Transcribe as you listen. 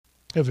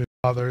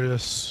Father,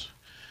 there's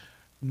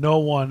no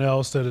one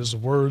else that is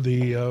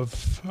worthy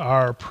of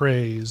our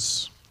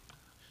praise.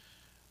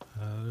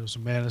 There's a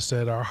man that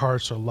said, our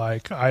hearts are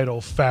like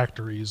idol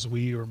factories.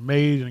 We are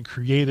made and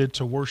created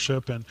to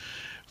worship. And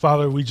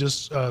Father, we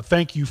just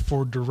thank you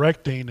for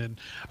directing and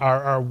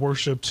our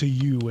worship to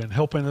you and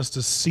helping us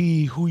to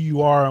see who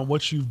you are and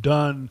what you've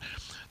done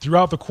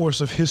throughout the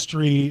course of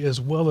history as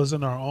well as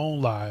in our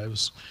own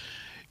lives.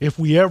 If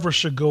we ever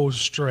should go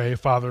astray,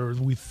 Father,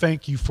 we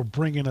thank you for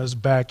bringing us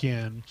back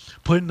in,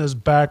 putting us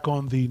back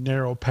on the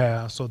narrow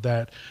path so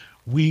that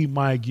we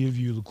might give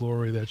you the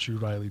glory that you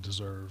rightly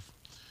deserve.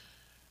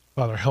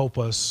 Father, help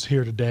us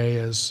here today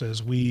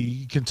as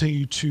we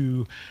continue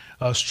to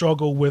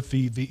struggle with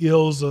the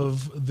ills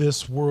of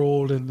this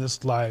world and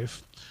this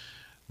life,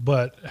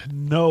 but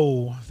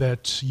know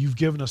that you've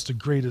given us the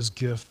greatest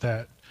gift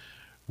that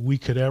we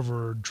could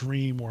ever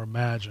dream or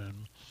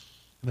imagine.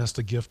 And that's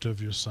the gift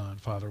of your Son,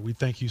 Father. We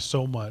thank you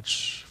so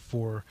much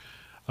for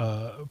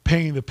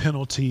paying the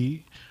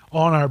penalty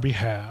on our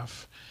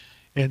behalf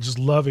and just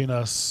loving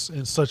us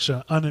in such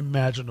an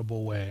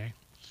unimaginable way.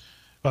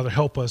 Father,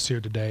 help us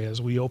here today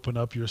as we open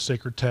up your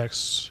sacred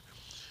texts.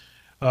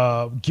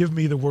 Give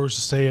me the words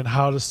to say and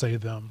how to say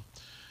them.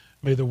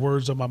 May the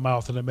words of my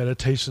mouth and the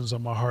meditations of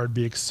my heart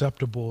be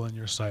acceptable in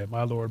your sight,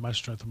 my Lord, my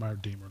strength, and my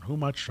Redeemer, in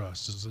whom I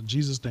trust. It's in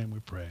Jesus' name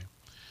we pray.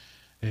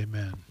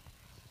 Amen.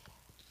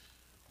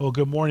 Well,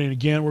 good morning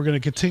again. We're going to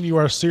continue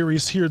our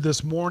series here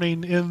this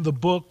morning in the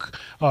book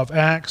of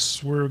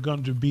Acts. We're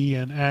going to be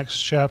in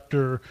Acts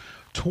chapter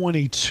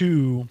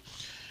 22.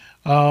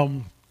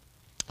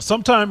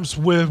 Sometimes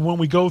when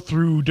we go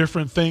through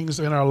different things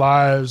in our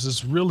lives,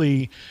 it's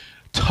really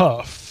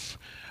tough.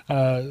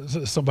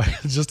 Somebody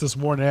just this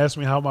morning asked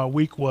me how my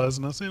week was,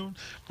 and I said, well,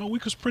 my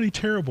week was pretty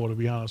terrible, to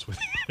be honest with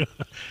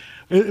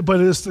you. But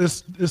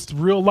it's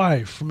real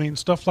life. I mean,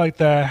 stuff like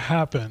that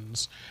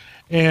happens.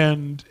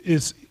 And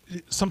it's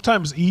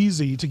sometimes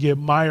easy to get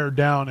mired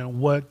down in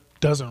what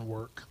doesn't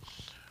work,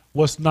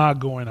 what's not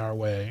going our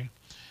way.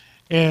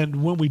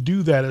 And when we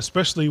do that,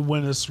 especially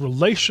when it's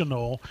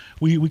relational,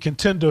 we can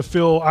tend to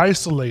feel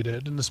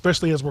isolated. And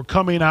especially as we're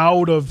coming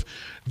out of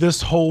this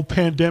whole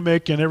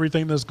pandemic and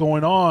everything that's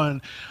going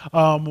on,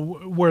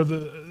 where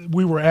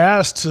we were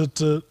asked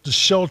to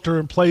shelter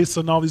in place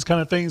and all these kind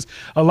of things,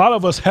 a lot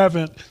of us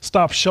haven't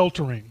stopped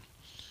sheltering,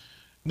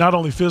 not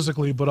only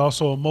physically, but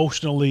also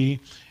emotionally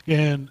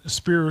and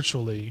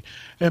spiritually.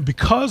 And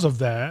because of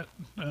that,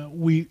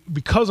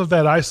 because of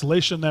that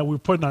isolation that we're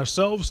putting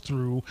ourselves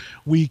through,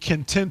 we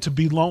can tend to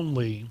be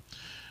lonely.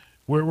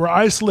 We're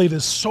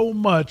isolated so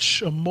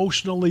much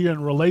emotionally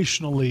and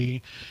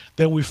relationally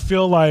that we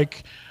feel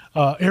like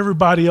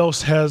everybody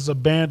else has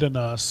abandoned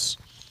us.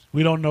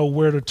 We don't know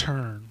where to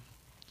turn.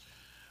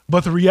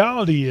 But the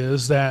reality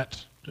is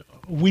that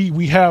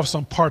we have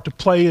some part to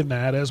play in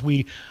that as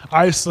we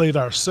isolate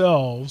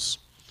ourselves.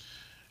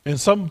 And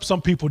some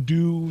people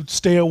do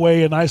stay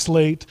away and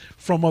isolate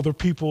from other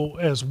people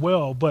as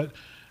well. But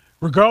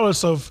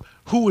regardless of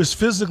who is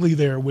physically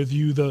there with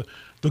you, the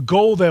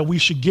goal that we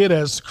should get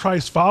as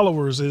Christ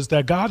followers is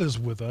that God is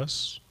with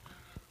us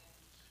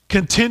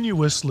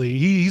continuously.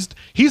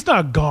 He's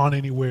not gone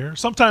anywhere.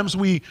 Sometimes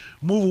we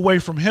move away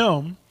from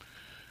him,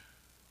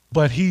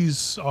 but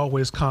he's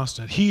always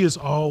constant. He is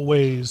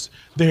always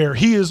there.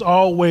 He is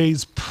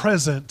always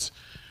present.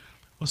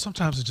 Well,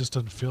 sometimes it just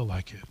doesn't feel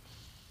like it.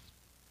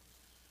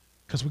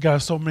 Because we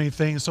got so many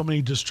things, so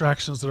many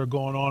distractions that are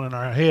going on in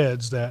our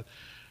heads that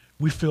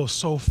we feel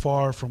so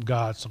far from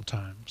God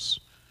sometimes.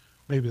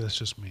 Maybe that's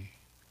just me.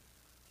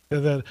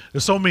 That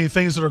there's so many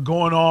things that are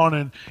going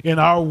on in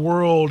our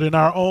world, in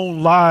our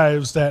own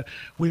lives, that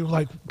we're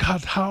like,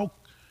 God,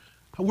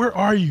 where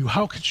are you?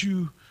 How could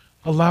you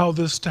allow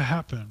this to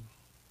happen?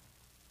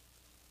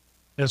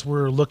 As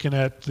we're looking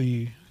at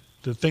the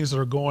things that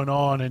are going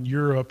on in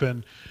Europe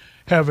and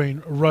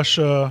having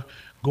Russia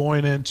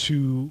going in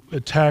to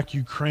attack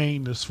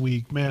Ukraine this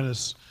week, man,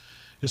 it's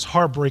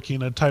heartbreaking,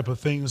 the type of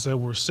things that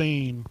we're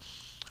seeing.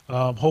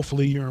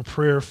 Hopefully you're in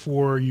prayer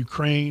for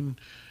Ukraine,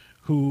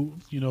 who,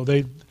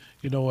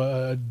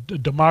 a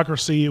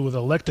democracy with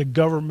elected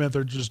government,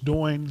 they're just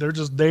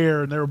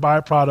there and they're a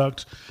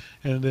byproduct.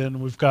 And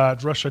then we've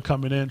got Russia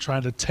coming in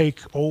trying to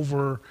take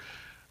over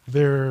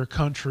their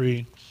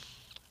country.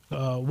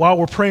 While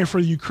we're praying for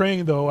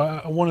Ukraine, though,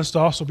 I want us to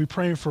also be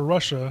praying for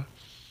Russia,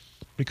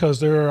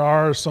 because there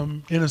are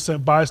some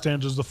innocent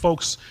bystanders. The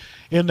folks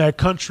in that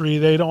country,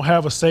 they don't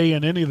have a say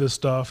in any of this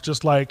stuff.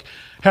 Just like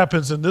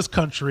happens in this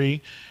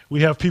country,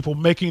 we have people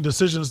making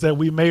decisions that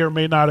we may or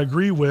may not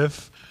agree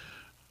with,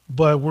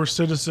 but we're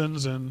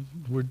citizens and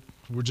we're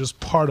just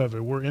part of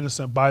it. We're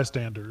innocent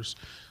bystanders.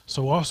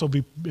 So also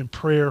be in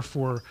prayer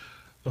for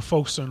the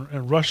folks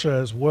in Russia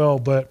as well.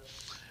 But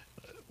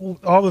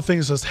all the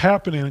things that's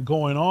happening and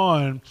going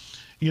on,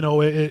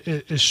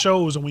 it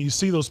shows. And when you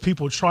see those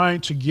people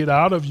trying to get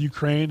out of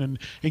Ukraine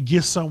and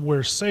get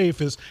somewhere safe,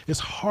 it's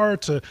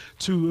hard to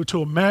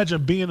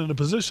imagine being in a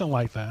position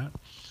like that.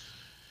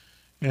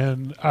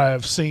 And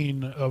I've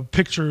seen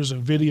pictures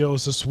and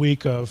videos this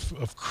week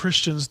of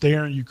Christians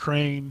there in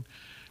Ukraine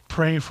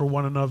praying for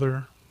one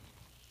another,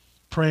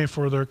 praying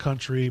for their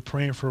country,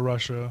 praying for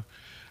Russia.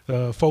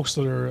 Folks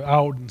that are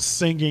out and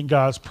singing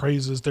God's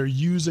praises, they're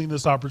using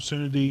this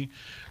opportunity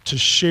to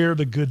share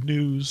the good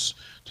news,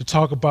 to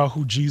talk about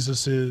who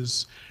Jesus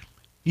is,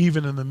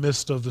 even in the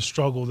midst of the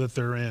struggle that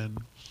they're in,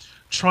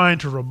 trying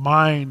to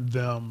remind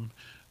them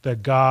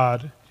that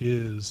God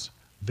is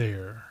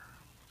there.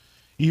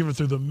 Even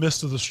through the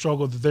midst of the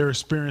struggle that they're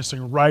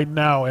experiencing right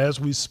now as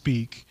we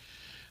speak,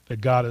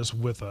 that God is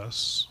with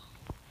us.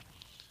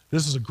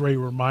 This is a great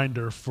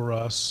reminder for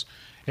us.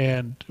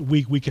 And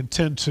we can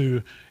tend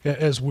to,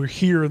 as we're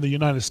here in the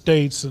United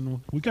States, and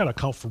we got a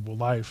comfortable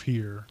life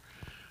here,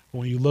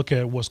 when you look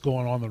at what's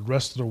going on in the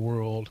rest of the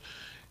world,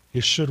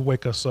 it should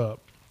wake us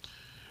up.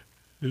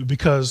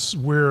 Because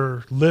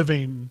we're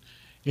living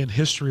in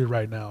history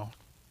right now.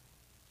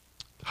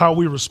 How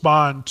we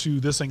respond to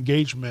this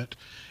engagement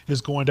is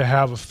going to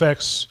have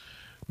effects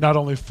not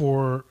only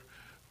for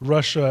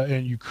Russia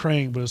and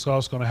Ukraine, but it's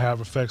also going to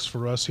have effects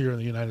for us here in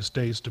the United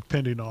States,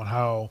 depending on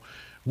how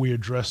we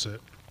address it.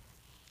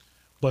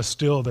 But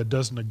still, that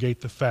doesn't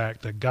negate the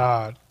fact that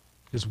God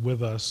is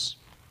with us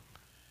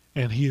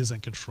and he is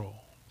in control.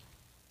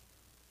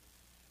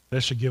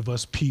 That should give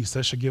us peace.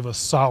 That should give us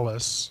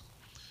solace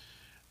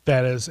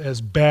that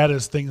as bad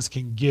as things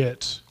can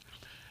get,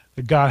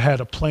 that God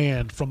had a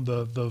plan from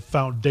the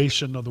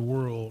foundation of the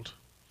world.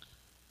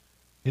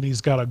 And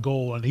he's got a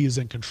goal and he's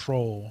in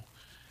control,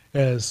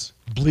 as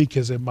bleak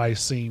as it might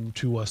seem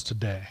to us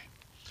today.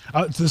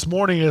 This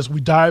morning, as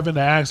we dive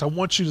into Acts, I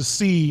want you to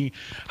see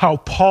how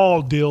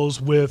Paul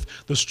deals with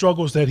the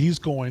struggles that he's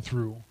going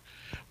through,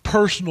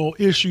 personal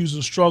issues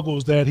and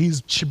struggles that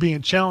he's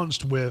being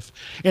challenged with.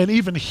 And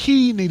even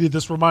he needed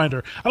this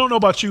reminder. I don't know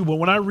about you, but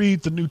when I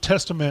read the New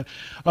Testament,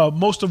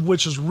 most of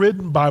which is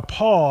written by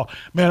Paul,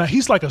 man,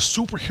 he's like a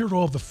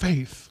superhero of the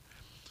faith.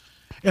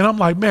 And I'm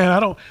like,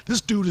 man, this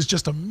dude is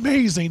just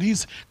amazing.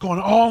 He's going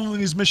all on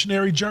these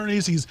missionary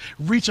journeys. He's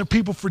reaching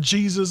people for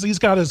Jesus. He's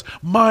got his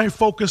mind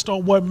focused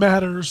on what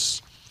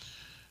matters.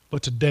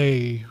 But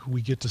today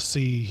we get to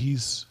see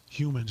he's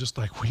human just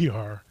like we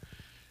are.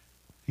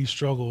 He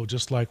struggled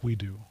just like we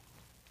do.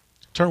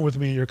 Turn with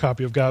me in your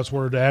copy of God's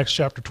Word to Acts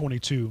chapter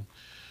 22.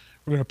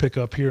 We're going to pick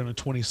up here in the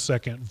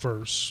 22nd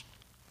verse.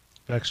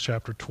 Acts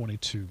chapter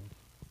 22.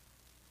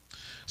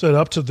 So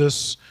up to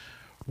this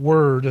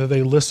word,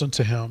 they listened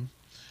to him.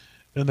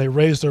 And they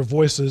raised their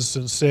voices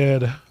and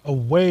said,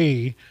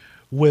 "Away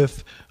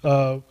with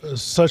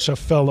such a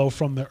fellow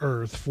from the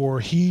earth, for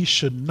he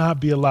should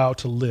not be allowed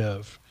to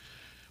live."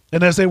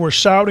 And as they were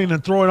shouting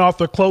and throwing off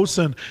their clothes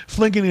and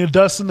flinging the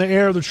dust in the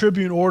air, the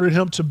tribune ordered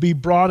him to be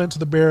brought into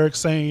the barracks,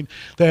 saying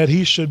that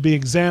he should be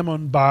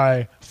examined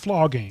by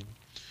flogging,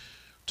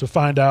 to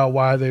find out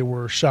why they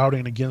were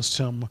shouting against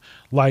him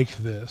like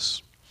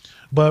this.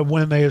 But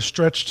when they had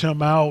stretched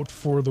him out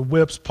for the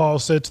whips, Paul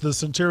said to the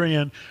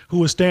centurion who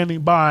was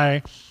standing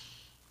by,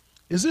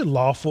 "Is it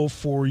lawful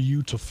for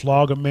you to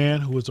flog a man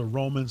who is a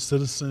Roman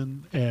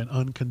citizen and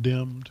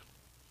uncondemned?"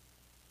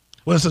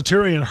 When the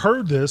centurion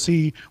heard this,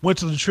 he went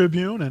to the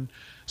tribune and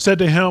said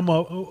to him,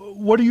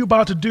 "What are you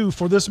about to do?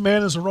 For this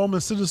man is a Roman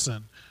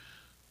citizen."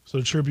 So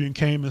the tribune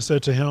came and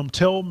said to him,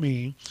 "Tell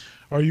me,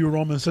 are you a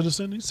Roman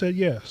citizen?" He said,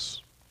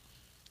 "Yes."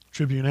 The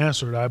tribune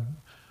answered, "I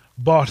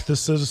bought the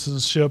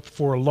citizenship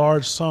for a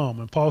large sum."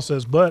 And Paul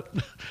says, "But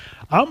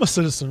I'm a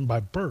citizen by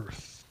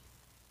birth."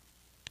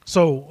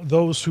 So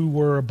those who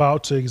were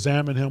about to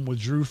examine him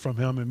withdrew from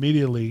him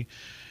immediately,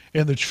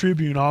 and the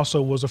tribune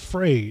also was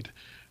afraid,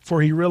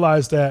 for he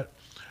realized that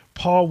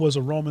Paul was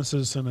a Roman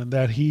citizen and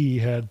that he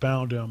had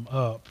bound him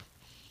up.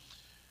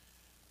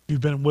 If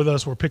you've been with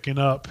us, we're picking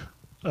up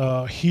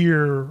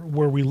here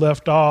where we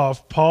left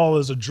off. Paul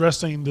is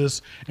addressing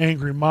this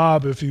angry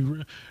mob. If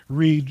you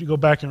go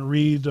back and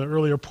read the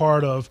earlier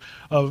part of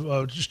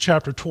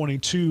chapter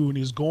 22, and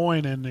he's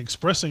going and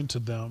expressing to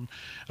them.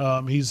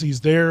 He's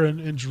there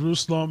in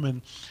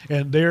Jerusalem,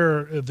 and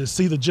there they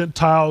see the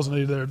Gentiles,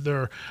 and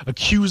they're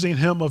accusing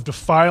him of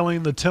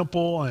defiling the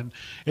temple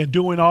and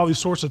doing all these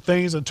sorts of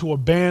things, and to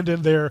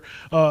abandon their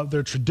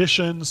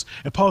traditions.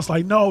 And Paul's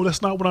like, "No,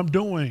 that's not what I'm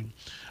doing.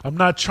 I'm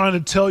not trying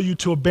to tell you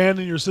to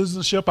abandon your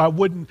citizenship. I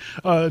wouldn't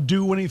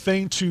do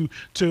anything to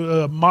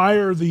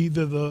admire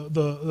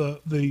the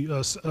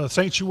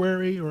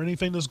sanctuary or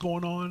anything that's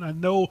going on. I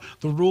know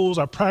the rules.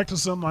 I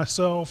practice them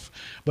myself."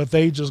 But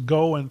they just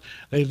go and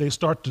they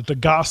start to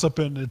gossip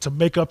and to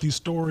make up these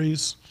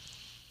stories.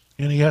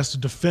 And he has to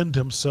defend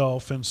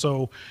himself. And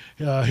so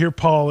here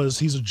Paul is,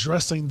 he's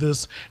addressing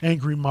this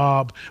angry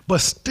mob.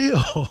 But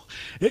still,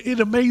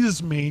 it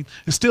amazes me,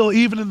 and still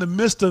even in the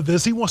midst of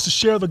this, he wants to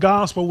share the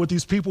gospel with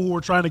these people who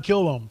are trying to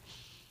kill him.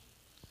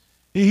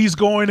 He's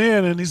going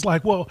in and he's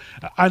like, "Well,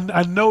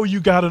 I know you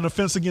got an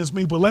offense against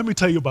me, but let me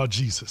tell you about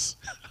Jesus."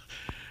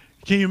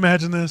 Can you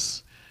imagine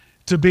this?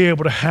 To be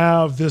able to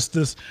have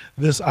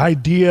this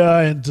idea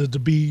and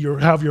to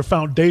have your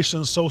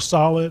foundation so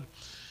solid.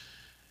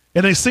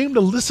 And they seem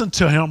to listen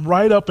to him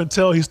right up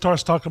until he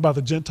starts talking about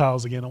the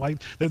Gentiles again.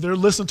 Like they're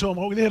listening to him.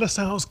 Oh, yeah, that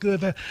sounds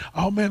good.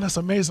 Oh man, that's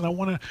amazing. I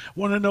want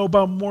to know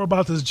more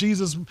about this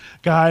Jesus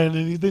guy.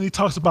 And then he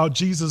talks about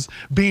Jesus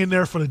being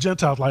there for the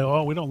Gentiles. Like,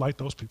 oh, we don't like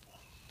those people.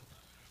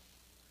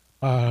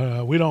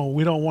 We don't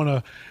want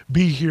to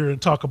be here and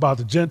talk about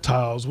the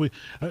Gentiles.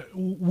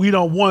 We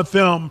don't want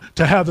them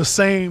to have the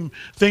same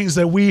things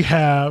that we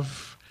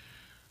have.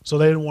 So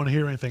they didn't want to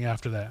hear anything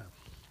after that.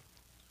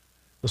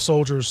 The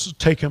soldiers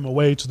take him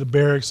away to the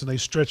barracks and they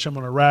stretch him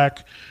on a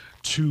rack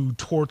to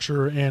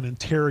torture and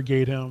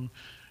interrogate him.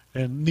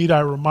 And need I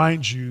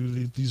remind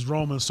you, these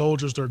Roman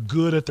soldiers, they're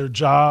good at their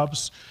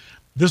jobs.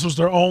 This was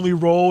their only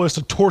role, is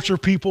to torture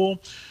people.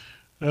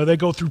 They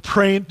go through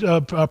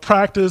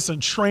practice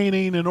and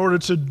training in order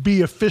to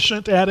be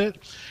efficient at it.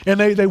 And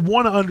they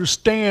want to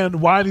understand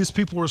why these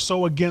people were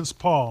so against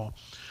Paul.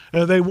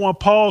 They want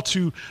Paul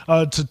to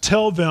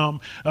tell them,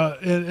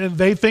 and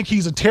they think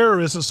he's a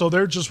terrorist, and so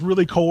they're just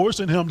really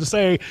coercing him to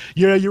say,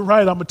 yeah, you're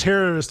right, I'm a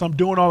terrorist. I'm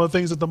doing all the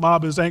things that the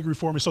mob is angry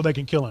for me so they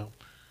can kill him.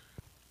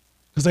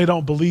 Because they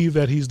don't believe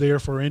that he's there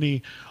for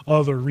any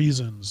other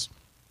reasons.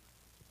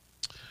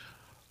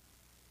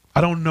 I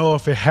don't know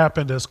if it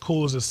happened as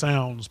cool as it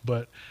sounds,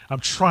 but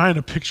I'm trying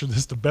to picture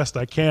this the best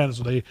I can.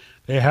 So they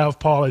have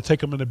Paul, they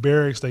take him in the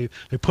barracks, they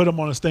put him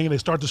on this thing, and they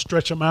start to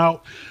stretch him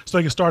out so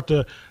they can start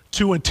to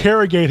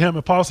interrogate him.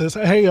 And Paul says,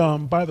 hey,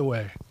 by the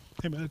way,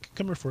 hey man,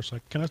 come here for a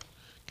second.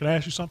 Can I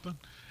ask you something?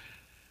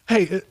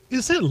 Hey,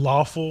 is it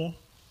lawful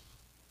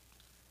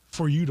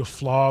for you to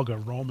flog a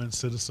Roman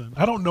citizen?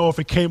 I don't know if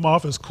it came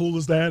off as cool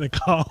as that and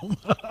calm.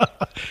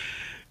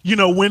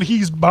 When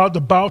he's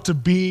about to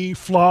be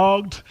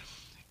flogged,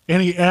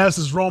 and he asks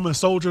his Roman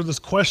soldier this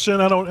question.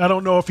 I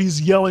don't know if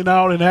he's yelling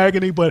out in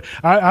agony, but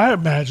I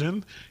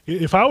imagine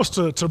if I was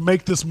to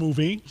make this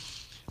movie,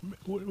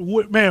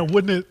 wouldn't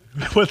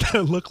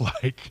that look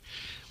like?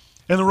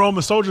 And the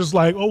Roman soldier's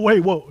like, oh wait,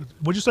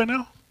 what'd you say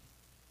now?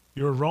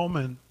 You're a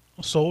Roman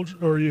soldier,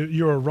 or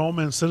you're a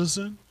Roman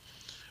citizen?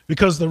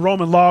 Because the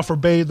Roman law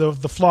forbade the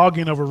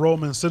flogging of a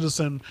Roman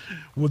citizen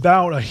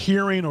without a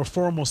hearing or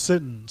formal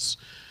sentence,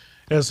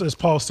 as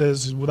Paul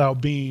says,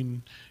 without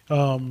being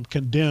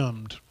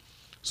condemned.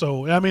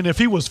 So, I mean, if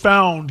he was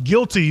found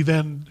guilty,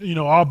 then,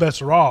 all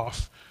bets are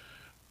off.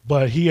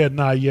 But he had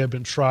not yet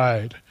been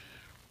tried.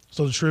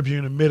 So the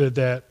tribune admitted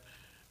that,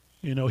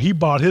 he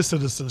bought his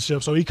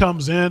citizenship. So he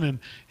comes in and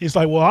he's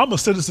like, well, I'm a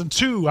citizen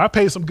too. I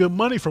paid some good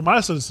money for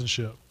my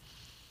citizenship.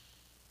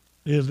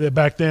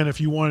 Back then, if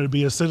you wanted to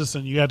be a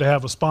citizen, you had to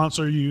have a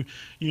sponsor. You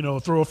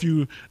throw a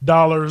few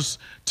dollars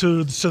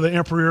to the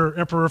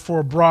emperor for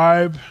a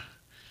bribe,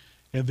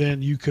 and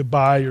then you could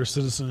buy your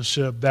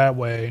citizenship that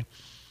way.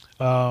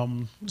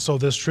 So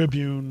this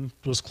tribune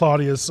was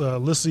Claudius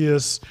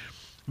Lysias,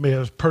 may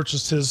have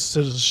purchased his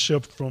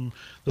citizenship from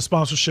the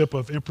sponsorship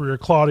of Emperor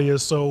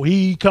Claudius. So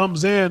he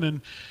comes in,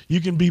 and you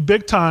can be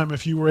big time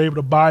if you were able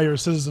to buy your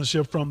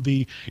citizenship from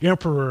the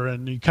emperor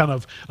and you kind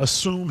of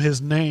assume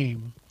his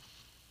name.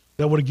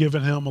 That would have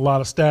given him a lot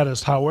of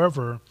status.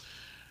 However,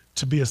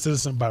 to be a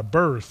citizen by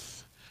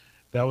birth,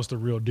 that was the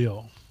real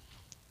deal.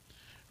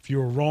 If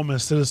you're a Roman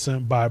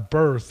citizen by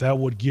birth, that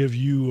would give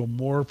you a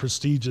more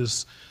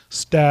prestigious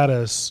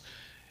status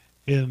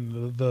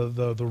in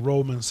the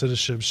Roman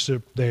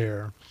citizenship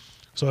there.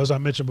 So as I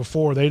mentioned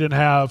before, they didn't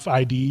have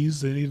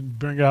IDs. They didn't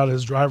bring out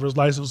his driver's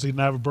license. He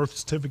didn't have a birth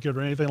certificate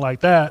or anything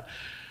like that.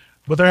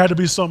 But there had to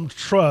be some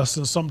trust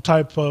and some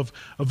type of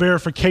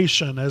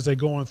verification as they're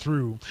going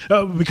through.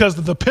 Because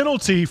the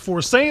penalty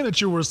for saying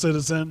that you were a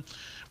citizen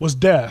was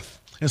death.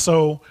 And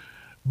so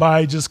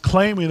by just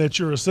claiming that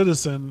you're a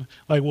citizen,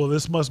 like, well,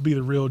 this must be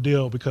the real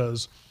deal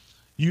because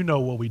you know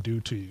what we do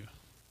to you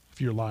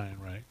if you're lying,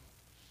 right?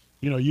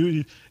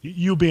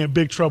 You'll be in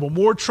big trouble,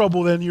 more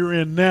trouble than you're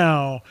in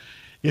now.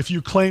 If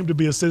you claim to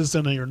be a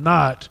citizen and you're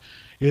not,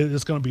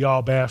 it's going to be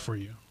all bad for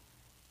you.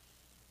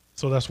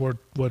 So that's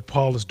what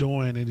Paul is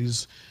doing, and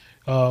he's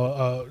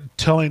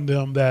telling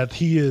them that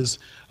he is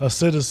a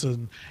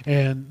citizen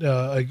and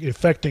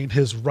effecting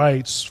his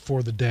rights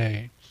for the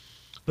day.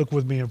 Look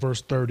with me in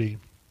verse 30.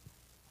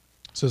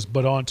 It says,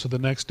 but on to the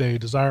next day,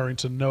 desiring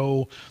to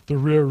know the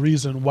real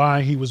reason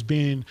why he was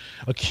being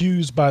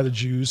accused by the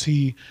Jews,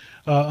 he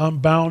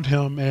unbound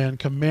him and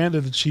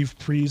commanded the chief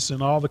priests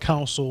and all the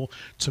council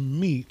to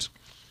meet.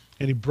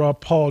 And he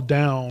brought Paul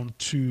down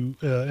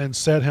and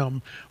set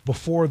him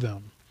before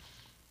them.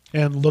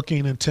 And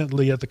looking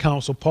intently at the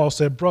council, Paul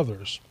said,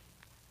 brothers,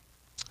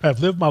 I have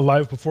lived my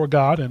life before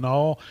God in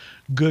all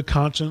good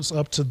conscience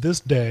up to this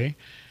day.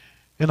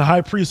 And the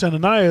high priest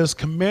Ananias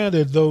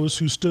commanded those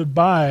who stood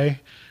by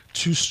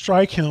to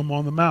strike him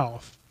on the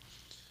mouth.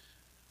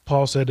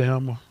 Paul said to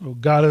him,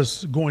 God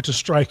is going to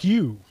strike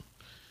you,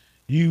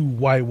 you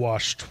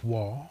whitewashed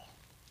wall.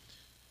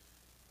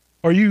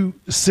 Are you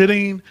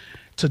sitting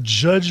to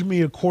judge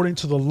me according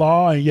to the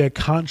law, and yet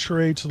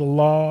contrary to the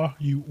law,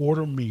 you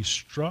order me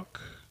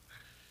struck?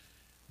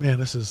 Man,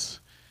 this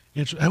is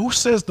interesting. Who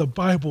says the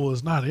Bible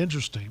is not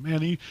interesting?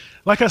 Man,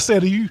 like I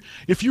said,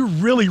 if you're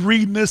really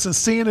reading this and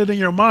seeing it in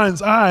your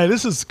mind's eye,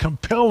 this is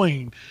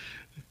compelling.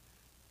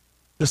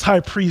 this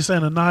high priest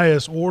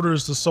Ananias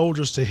orders the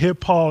soldiers to hit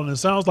Paul, and it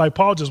sounds like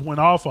Paul just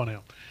went off on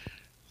him.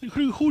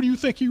 Who do you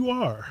think you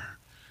are?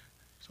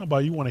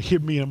 Somebody, you want to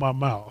hit me in my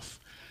mouth.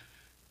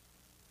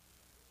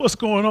 What's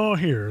going on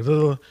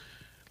here?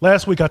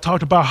 Last week I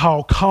talked about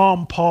how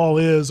calm Paul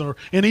is,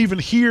 and even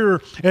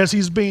here as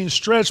he's being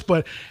stretched,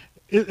 but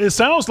it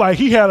sounds like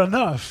he had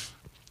enough.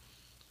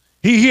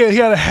 He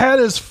had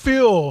his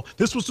fill.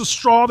 This was the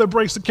straw that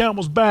breaks the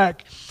camel's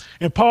back,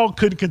 and Paul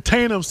couldn't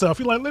contain himself.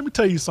 He's like, let me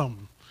tell you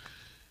something.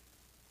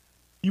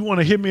 You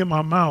want to hit me in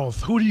my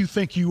mouth. Who do you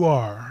think you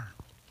are?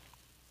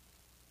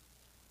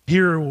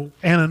 Here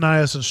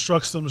Ananias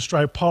instructs them to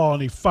strike Paul,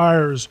 and he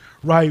fires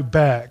right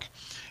back.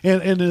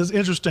 And it's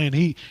interesting.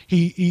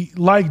 He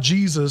like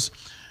Jesus,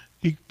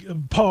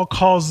 Paul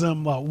calls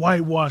them a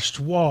whitewashed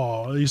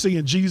wall. You see,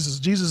 in Jesus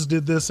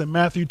did this in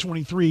Matthew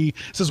 23. It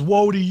says,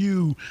 "Woe to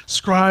you,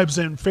 scribes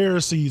and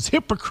Pharisees,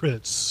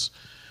 hypocrites,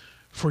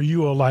 for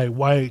you are like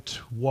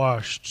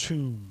whitewashed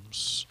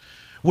tombs,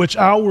 which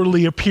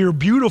outwardly appear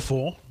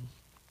beautiful,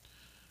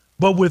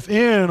 but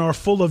within are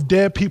full of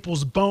dead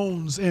people's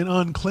bones and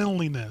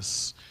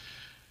uncleanliness."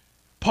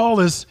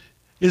 Paul is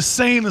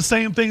saying the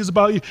same things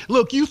about you.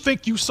 Look, you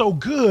think you're so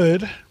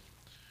good,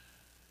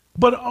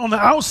 but on the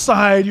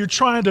outside, you're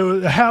trying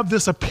to have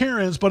this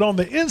appearance, but on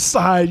the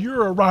inside,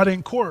 you're a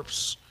rotting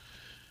corpse.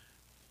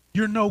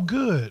 You're no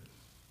good.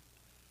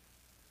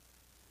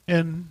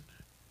 And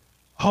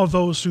all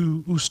those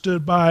who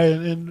stood by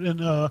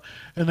in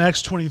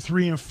Acts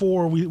 23 and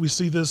 4, we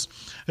see this.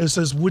 It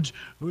says,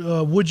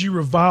 would you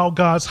revile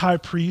God's high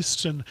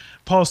priest? And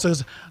Paul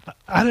says,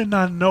 I did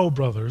not know,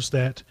 brothers,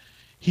 that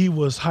he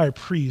was high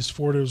priest,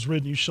 for it is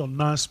written, you shall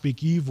not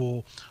speak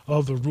evil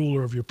of the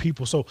ruler of your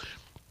people. So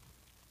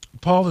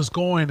Paul is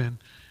going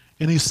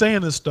and he's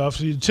saying this stuff.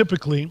 So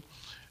typically,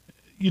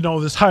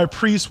 this high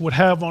priest would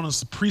have on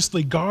his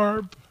priestly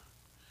garb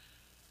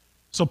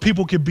so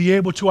people could be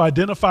able to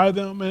identify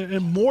them.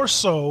 And more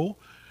so,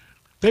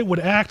 they would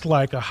act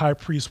like a high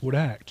priest would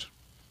act.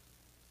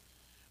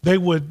 They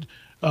would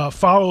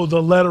follow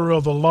the letter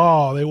of the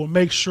law. They would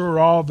make sure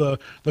all the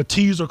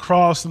T's are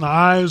crossed and the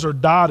I's are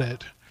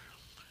dotted.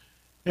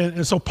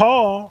 And so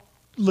Paul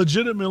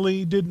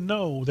legitimately didn't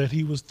know that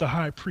he was the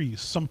high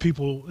priest. Some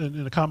people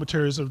in the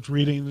commentaries of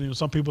reading,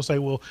 some people say,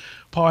 well,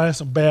 Paul had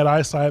some bad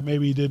eyesight.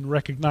 Maybe he didn't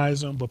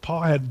recognize him, but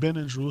Paul hadn't been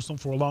in Jerusalem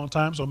for a long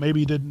time, so maybe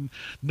he didn't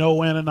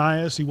know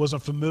Ananias. He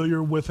wasn't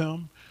familiar with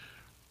him.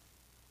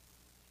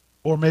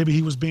 Or maybe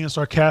he was being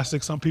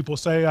sarcastic, some people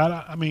say.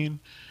 And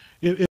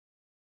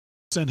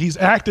he's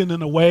acting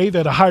in a way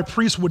that a high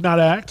priest would not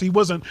act. He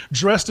wasn't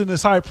dressed in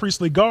his high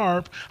priestly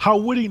garb. How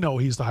would he know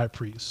he's the high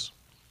priest?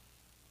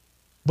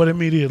 But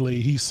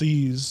immediately he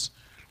sees,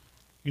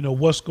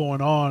 what's going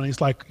on. And he's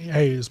like,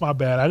 hey, it's my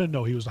bad. I didn't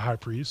know he was the high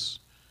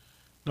priest.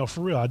 No, for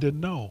real, I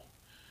didn't know.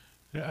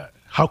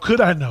 How could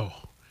I know?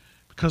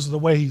 Because of the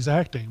way he's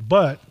acting.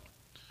 But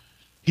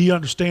he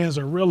understands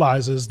and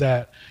realizes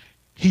that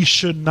he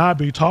should not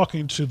be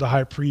talking to the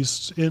high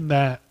priest in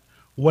that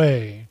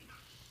way.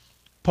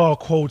 Paul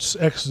quotes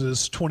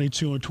Exodus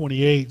 22 and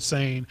 28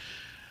 saying,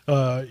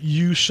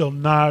 you shall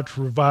not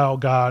revile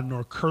God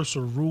nor curse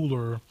a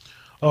ruler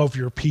of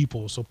your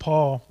people. So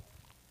Paul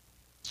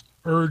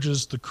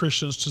urges the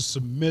Christians to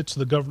submit to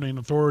the governing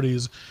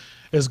authorities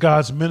as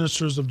God's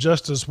ministers of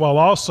justice, while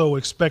also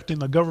expecting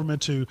the government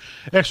to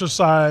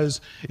exercise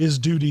its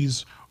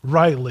duties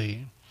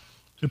rightly.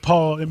 And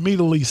Paul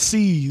immediately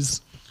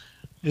sees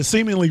and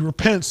seemingly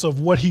repents of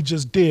what he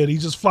just did. He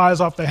just flies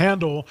off the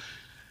handle,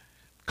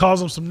 calls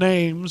them some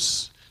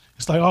names.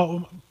 It's like,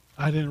 oh,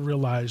 I didn't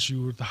realize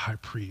you were the high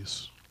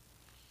priest.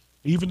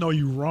 Even though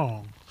you're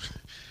wrong.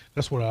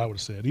 That's what I would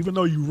have said. Even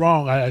though you're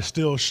wrong, I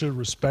still should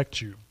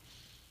respect you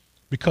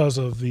because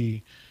of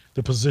the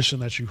position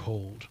that you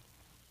hold.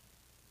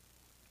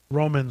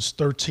 Romans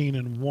 13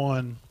 and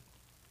 1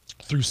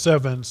 through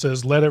 7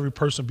 says, let every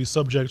person be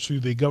subject to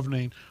the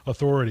governing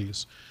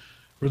authorities,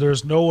 for there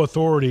is no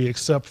authority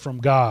except from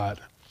God,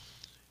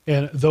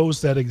 and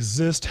those that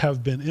exist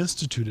have been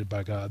instituted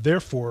by God.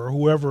 Therefore,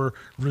 whoever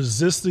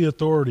resists the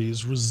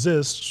authorities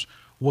resists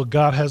what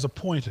God has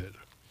appointed,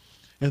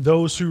 and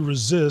those who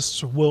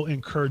resist will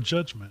incur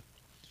judgment.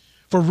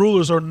 For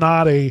rulers are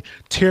not a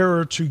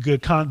terror to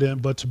good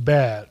conduct, but to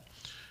bad.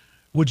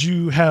 Would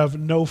you have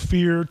no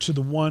fear to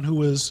the one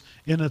who is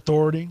in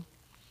authority?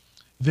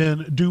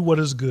 Then do what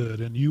is good,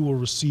 and you will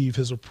receive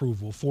his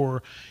approval.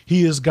 For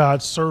he is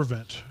God's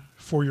servant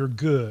for your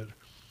good.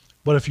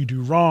 But if you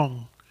do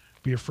wrong,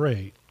 be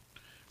afraid.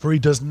 For he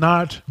does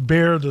not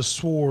bear the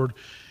sword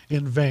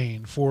in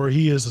vain, for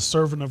he is a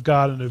servant of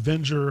God, an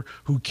avenger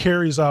who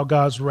carries out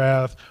God's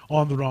wrath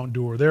on the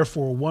wrongdoer.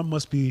 Therefore, one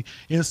must be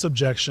in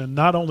subjection,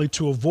 not only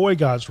to avoid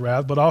God's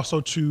wrath, but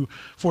also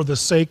for the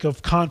sake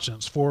of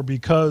conscience. For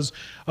because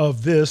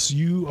of this,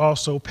 you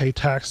also pay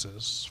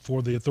taxes,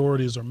 for the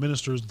authorities are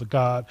ministers of the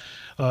God,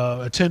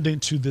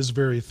 attending to this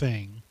very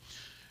thing.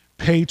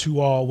 Pay to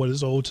all what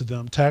is owed to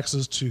them,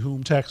 taxes to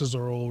whom taxes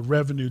are owed,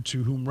 revenue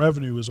to whom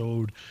revenue is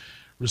owed,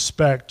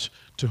 respect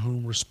to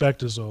whom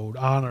respect is owed,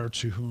 honor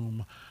to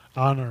whom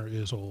honor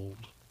is owed.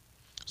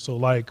 So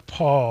like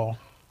Paul,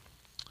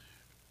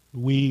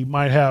 we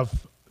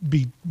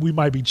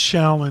might be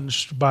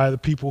challenged by the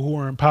people who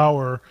are in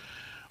power,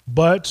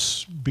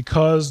 but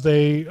because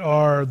they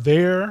are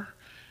there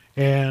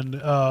and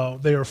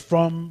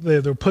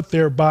they're put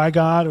there by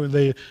God,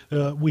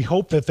 or we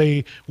hope that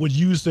they would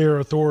use their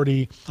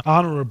authority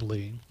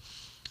honorably.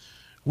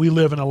 We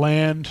live in a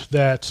land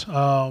that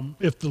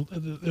if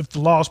the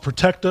laws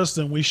protect us,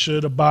 then we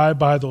should abide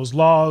by those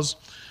laws.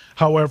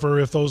 However,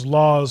 if those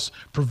laws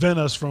prevent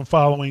us from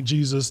following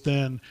Jesus,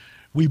 then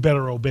we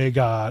better obey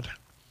God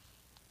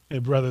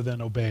rather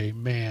than obey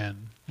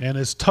man. And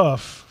it's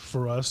tough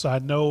for us. I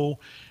know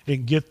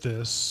and get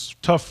this.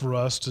 Tough for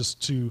us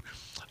to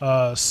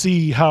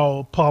see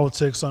how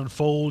politics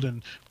unfold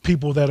and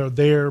people that are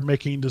there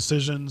making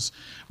decisions.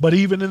 But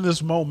even in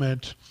this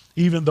moment,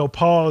 even though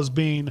Paul is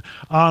being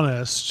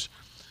honest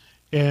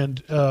and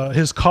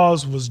his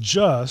cause was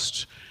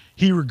just,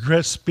 he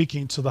regrets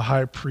speaking to the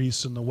high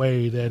priest in the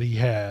way that he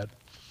had.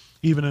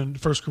 Even in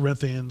 1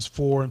 Corinthians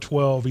 4 and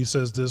 12, he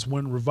says this: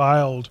 when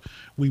reviled,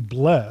 we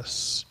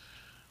bless.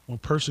 When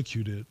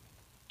persecuted,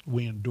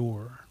 we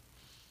endure.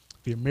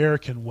 The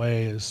American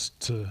way is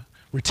to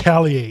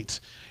retaliate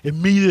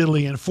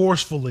immediately and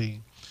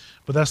forcefully,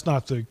 but that's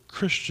not the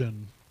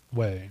Christian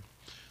way.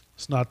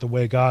 It's not the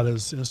way God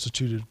has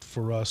instituted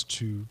for us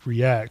to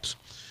react.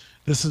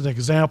 This is an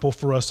example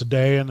for us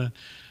today, and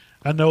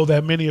I know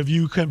that many of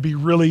you can be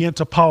really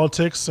into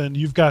politics and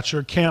you've got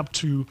your camp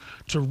to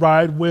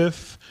ride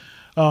with.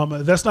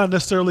 That's not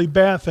necessarily a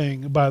bad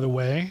thing, by the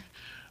way.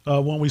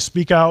 When we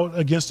speak out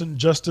against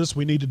injustice,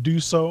 we need to do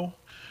so,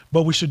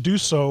 but we should do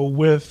so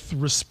with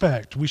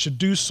respect. We should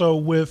do so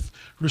with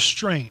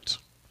restraint.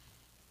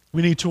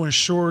 We need to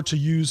ensure to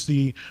use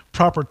the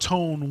proper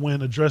tone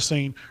when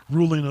addressing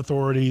ruling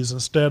authorities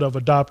instead of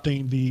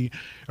adopting the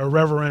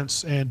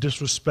irreverence and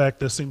disrespect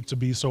that seems to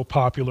be so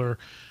popular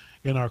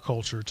in our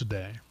culture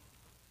today.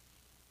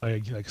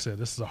 Like I said,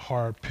 this is a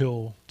hard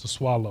pill to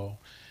swallow.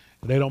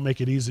 They don't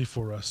make it easy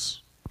for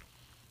us,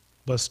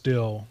 but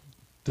still,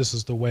 this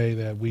is the way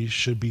that we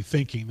should be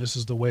thinking. This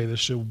is the way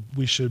that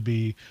we should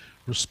be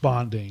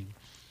responding.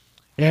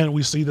 And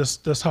we see this,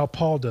 that's how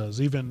Paul does,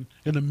 even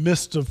in the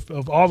midst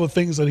of all the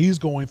things that he's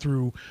going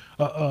through,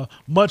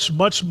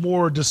 much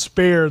more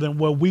despair than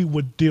what we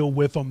would deal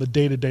with on the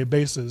day-to-day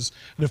basis.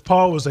 And if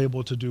Paul was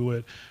able to do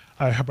it,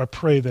 I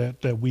pray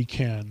that we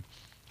can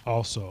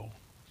also.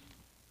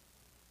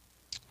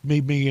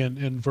 Meet me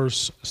in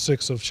verse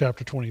 6 of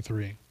chapter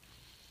 23. It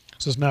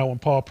says, now when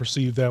Paul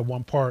perceived that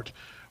one part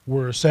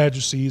were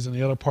Sadducees and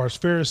the other parts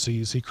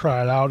Pharisees, he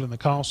cried out in the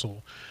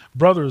council,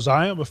 brothers,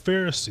 I am a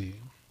Pharisee,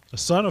 a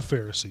son of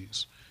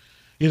Pharisees.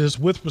 It is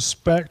with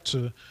respect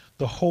to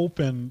the hope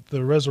and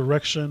the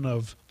resurrection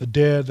of the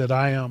dead that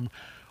I am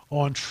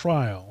on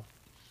trial.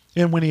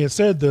 And when he had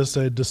said this,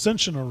 a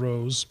dissension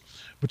arose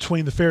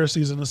between the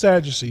Pharisees and the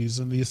Sadducees,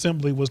 and the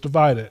assembly was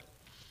divided.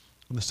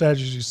 And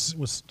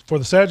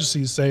the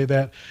Sadducees say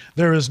that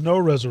there is no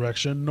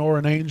resurrection, nor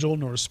an angel,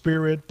 nor a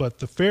spirit, but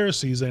the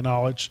Pharisees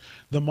acknowledge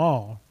them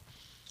all.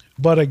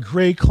 But a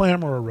great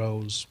clamor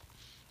arose,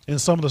 and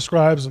some of the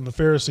scribes and the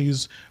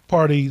Pharisees'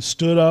 party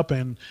stood up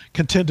and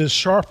contended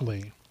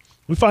sharply.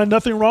 We find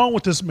nothing wrong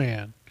with this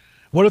man.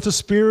 What if the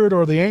spirit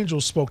or the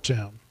angel spoke to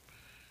him?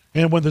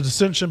 And when the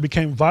dissension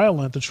became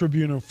violent, the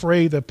tribune,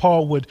 afraid that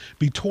Paul would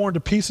be torn to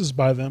pieces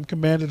by them,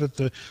 commanded that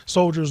the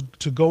soldiers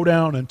to go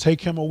down and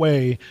take him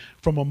away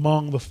from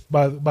among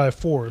by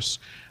force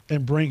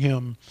and bring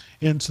him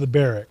into the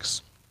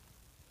barracks.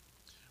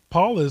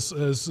 Paul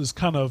is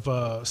kind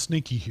of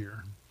sneaky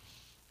here.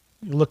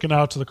 Looking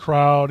out to the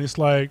crowd, he's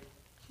like,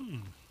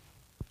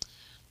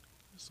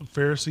 some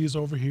Pharisees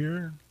over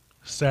here,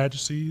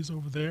 Sadducees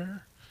over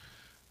there.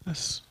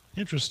 That's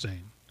interesting.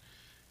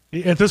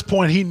 At this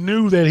point, he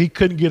knew that he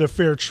couldn't get a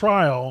fair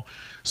trial,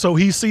 so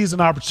he sees an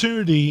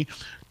opportunity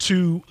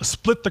to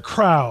split the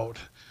crowd,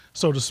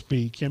 so to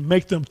speak, and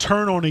make them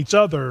turn on each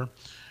other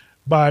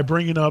by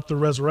bringing up the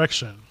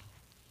resurrection.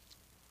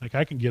 Like,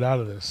 I can get out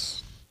of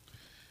this.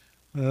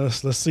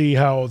 Let's see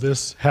how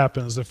this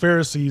happens. The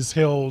Pharisees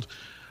held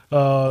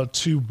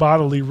to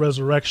bodily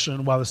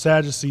resurrection, while the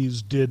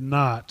Sadducees did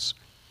not.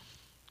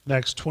 In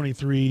Acts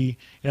 23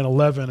 and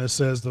 11, it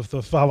says the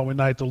following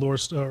night the Lord,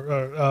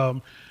 sorry,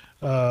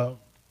 I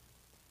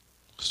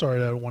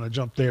don't want to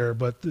jump there,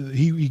 but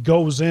he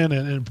goes in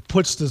and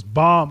puts this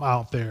bomb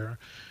out there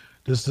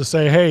just to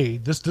say, hey,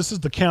 this is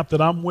the camp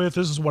that I'm with,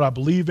 this is what I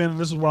believe in, and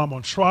this is what I'm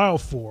on trial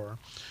for.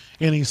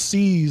 And he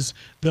sees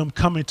them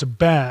coming to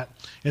bat,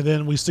 and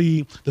then we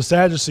see the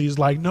Sadducees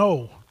like,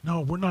 no,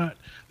 we're not,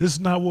 this is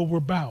not what we're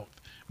about.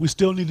 We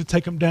still need to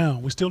take him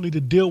down. We still need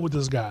to deal with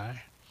this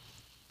guy.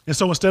 And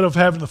so instead of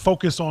having to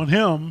focus on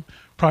him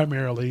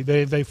primarily,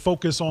 they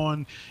focus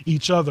on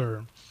each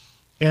other.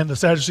 And the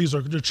Sadducees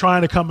they're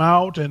trying to come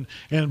out, and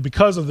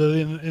because of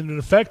in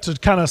effect, to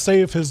kind of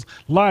save his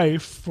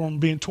life from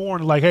being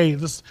torn, like, hey,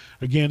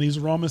 he's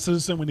a Roman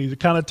citizen. We need to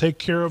kind of take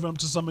care of him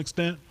to some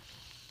extent.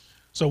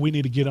 So we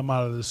need to get him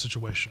out of this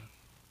situation.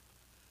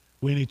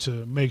 We need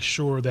to make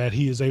sure that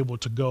he is able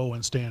to go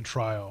and stand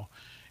trial.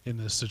 in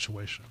this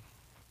situation.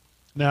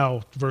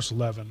 Now, verse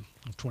 11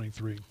 of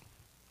 23.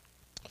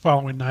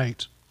 Following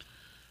night,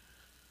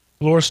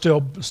 the Lord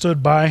still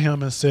stood by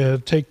him and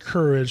said, "Take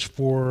courage,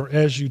 for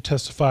as you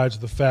testify to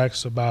the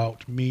facts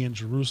about me in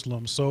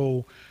Jerusalem,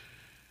 so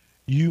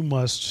you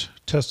must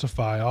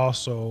testify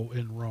also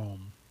in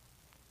Rome."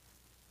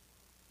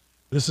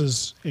 This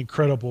is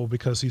incredible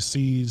because he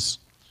sees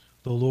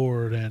the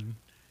Lord, and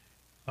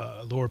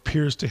the Lord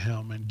appears to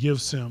him and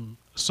gives him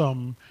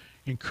some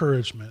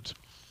encouragement.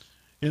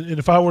 And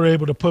if I were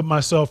able to put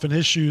myself in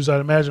his shoes,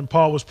 I'd imagine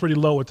Paul was pretty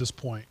low at this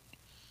point.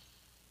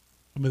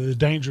 I mean,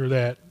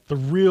 the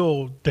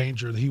real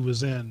danger that he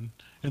was in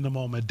the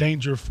moment,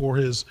 danger for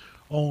his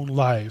own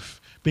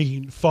life,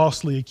 being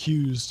falsely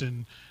accused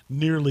and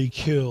nearly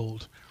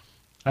killed.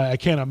 I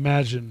can't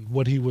imagine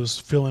what he was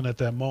feeling at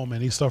that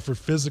moment. He suffered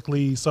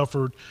physically, he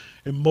suffered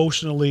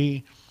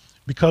emotionally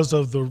because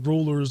of the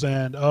rulers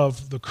and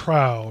of the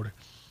crowd.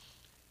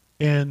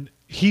 And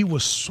he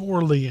was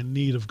sorely in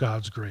need of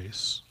God's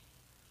grace.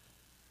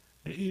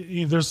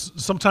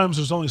 Sometimes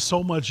there's only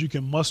so much you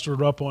can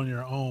muster up on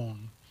your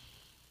own.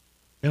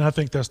 And I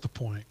think that's the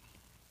point.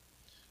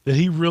 That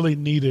he really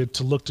needed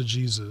to look to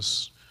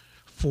Jesus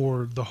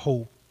for the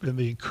hope and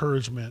the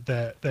encouragement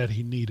that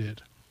he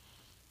needed.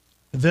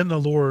 And then the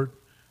Lord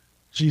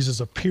Jesus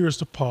appears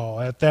to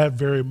Paul at that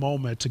very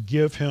moment to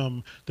give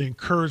him the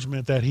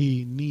encouragement that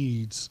he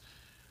needs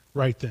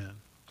right then.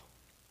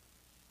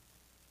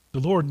 The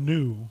Lord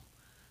knew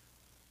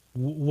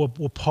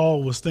what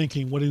Paul was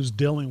thinking, what he was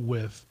dealing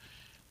with,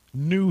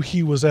 knew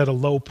he was at a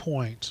low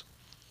point,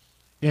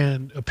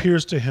 and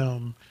appears to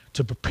him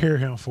to prepare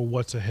him for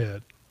what's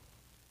ahead.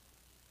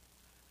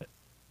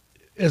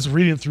 As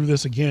reading through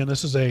this again,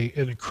 this is an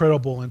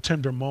incredible and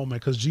tender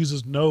moment because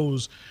Jesus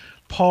knows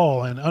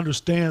Paul and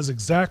understands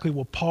exactly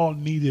what Paul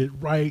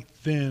needed right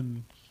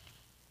then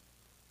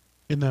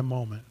in that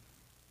moment.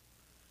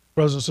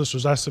 Brothers and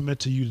sisters, I submit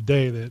to you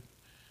today that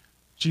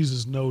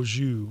Jesus knows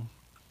you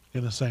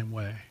in the same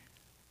way.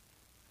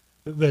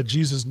 That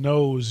Jesus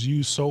knows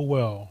you so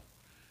well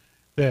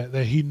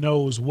that he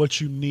knows what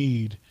you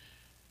need,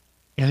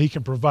 and he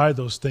can provide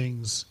those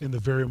things in the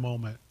very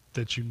moment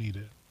that you need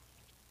it.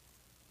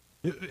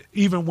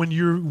 Even when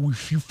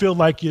if you feel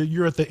like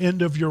you're at the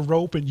end of your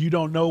rope and you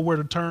don't know where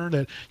to turn,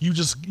 that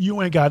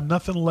you ain't got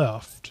nothing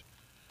left.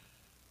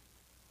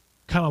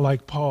 Kind of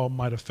like Paul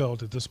might have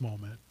felt at this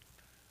moment.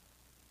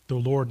 The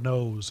Lord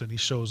knows, and he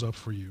shows up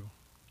for you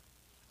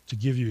to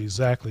give you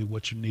exactly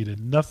what you needed.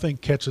 Nothing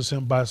catches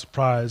him by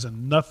surprise,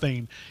 and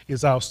nothing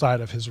is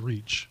outside of his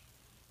reach.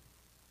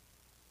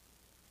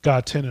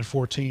 God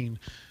 10:14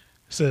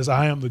 says,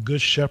 "I am the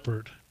good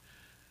shepherd.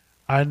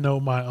 I know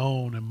my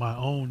own, and my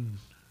own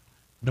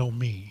know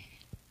me."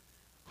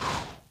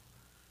 Whew.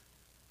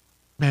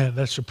 Man,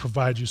 that should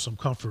provide you some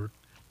comfort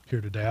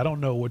here today. I don't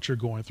know what you're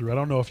going through. I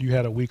don't know if you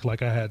had a week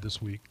like I had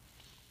this week,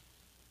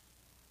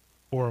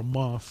 or a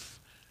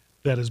month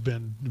that has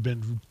been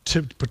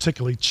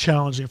particularly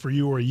challenging for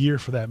you, or a year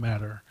for that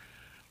matter.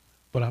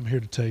 But I'm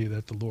here to tell you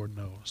that the Lord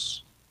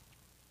knows,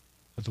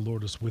 that the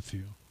Lord is with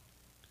you.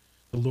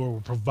 The Lord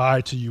will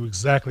provide to you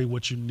exactly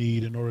what you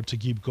need in order to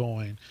keep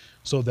going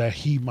so that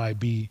he might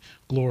be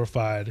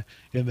glorified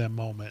in that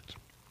moment.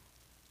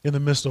 In the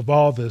midst of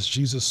all this,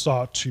 Jesus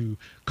sought to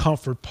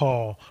comfort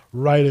Paul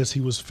right as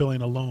he was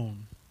feeling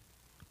alone,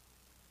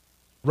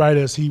 right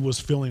as he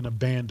was feeling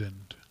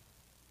abandoned.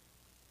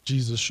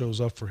 Jesus shows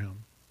up for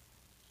him.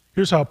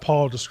 Here's how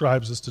Paul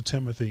describes this to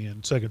Timothy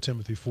in 2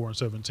 Timothy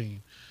 4:17.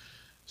 It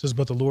says,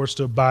 "But the Lord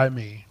stood by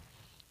me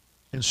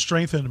and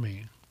strengthened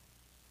me,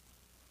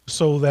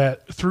 so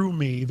that through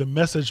me the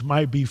message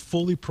might be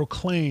fully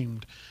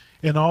proclaimed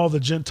and all the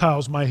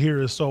Gentiles might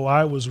hear it. So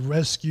I was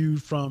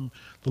rescued from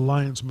the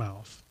lion's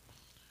mouth.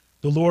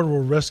 The Lord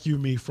will rescue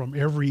me from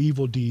every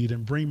evil deed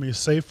and bring me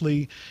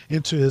safely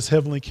into his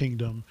heavenly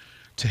kingdom.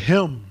 To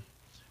him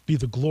be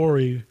the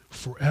glory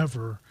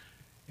forever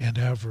and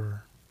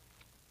ever.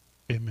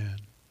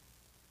 Amen."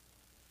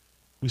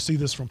 We see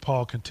this from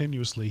Paul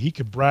continuously. He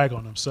could brag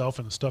on himself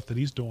and the stuff that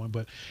he's doing,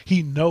 but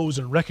he knows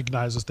and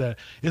recognizes that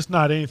it's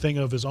not anything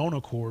of his own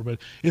accord, but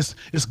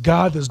it's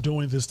God that's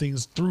doing these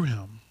things through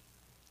him.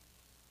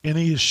 And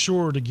he is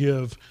sure to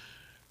give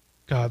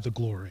God the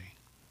glory.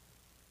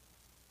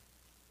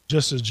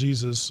 Just as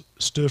Jesus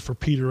stood for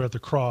Peter at the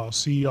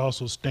cross, he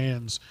also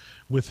stands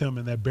with him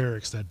in that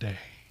barracks that day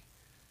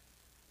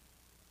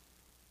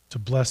to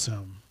bless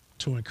him,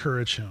 to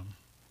encourage him.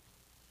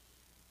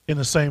 In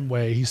the same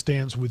way, he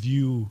stands with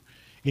you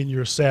in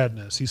your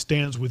sadness. He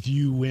stands with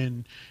you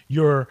in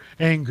your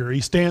anger.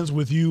 He stands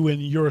with you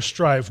in your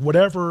strife.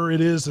 Whatever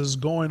it is that's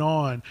going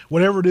on,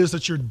 whatever it is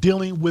that you're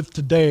dealing with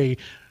today,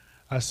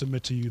 I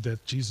submit to you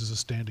that Jesus is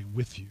standing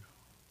with you.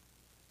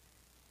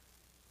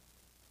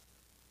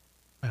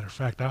 Matter of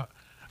fact,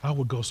 I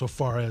would go so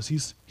far as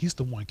he's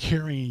the one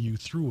carrying you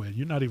through it.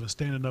 You're not even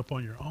standing up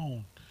on your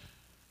own.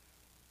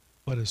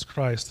 But as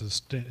Christ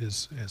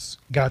has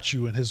got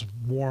you in his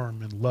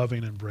warm and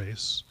loving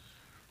embrace.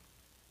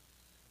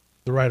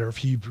 The writer of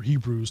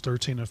Hebrews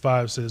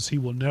 13:5 says, "He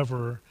will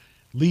never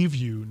leave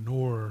you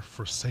nor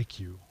forsake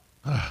you.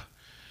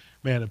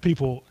 Man, the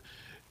people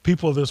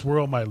of this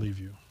world might leave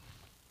you.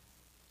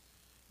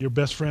 Your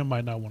best friend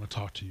might not want to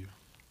talk to you.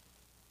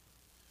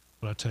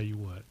 But I tell you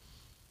what,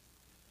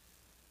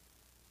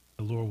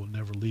 the Lord will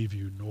never leave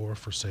you nor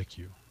forsake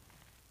you.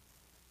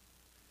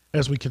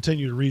 As we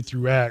continue to read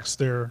through Acts,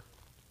 there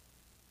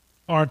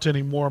aren't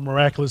any more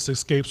miraculous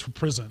escapes from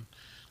prison.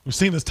 We've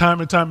seen this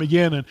time and time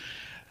again, and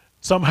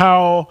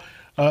somehow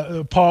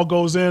Paul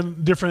goes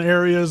in different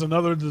areas, and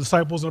other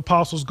disciples and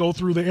apostles go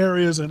through the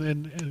areas,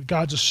 and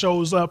God just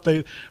shows up.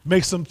 They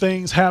make some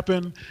things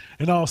happen,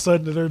 and all of a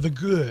sudden they're the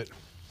good.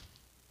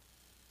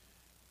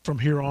 From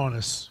here on,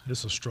 it's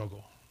a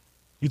struggle.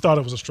 You thought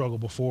it was a struggle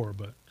before,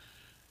 but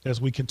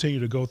as we continue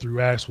to go through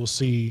Acts, we'll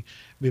see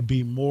there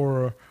be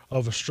more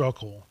of a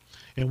struggle.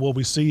 And what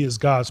we see is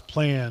God's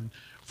plan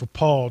for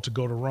Paul to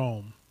go to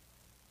Rome.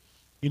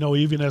 You know,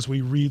 even as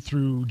we read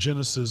through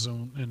Genesis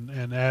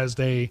and as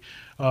they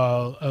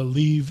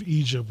leave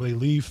Egypt, they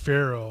leave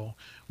Pharaoh,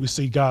 we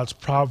see God's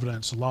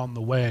providence along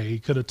the way. He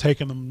could have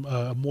taken them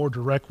a more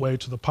direct way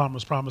to the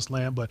promised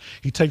land, but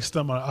he takes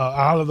them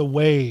out of the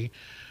way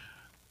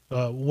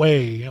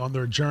on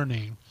their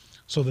journey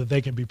so that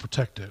they can be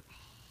protected.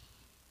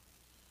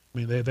 I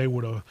mean, they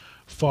would have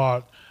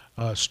fought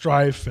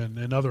strife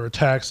and other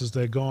attacks as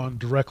they'd gone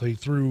directly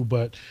through,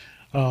 but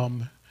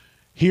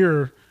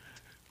here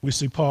we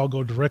see Paul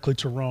go directly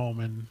to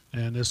Rome,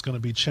 and it's going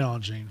to be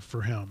challenging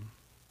for him.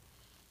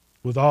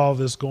 With all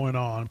this going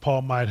on,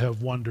 Paul might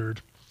have wondered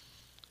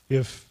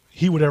if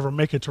he would ever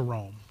make it to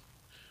Rome.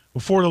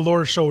 Before the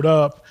Lord showed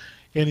up,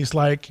 and he's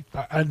like,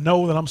 I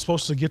know that I'm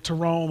supposed to get to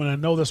Rome, and I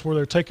know that's where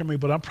they're taking me,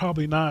 but that's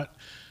probably not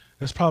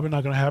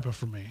going to happen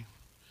for me.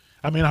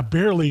 I mean, I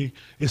barely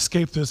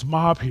escaped this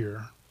mob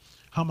here.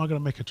 How am I going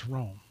to make it to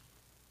Rome?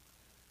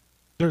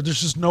 There's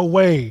just no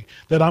way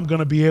that I'm going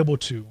to be able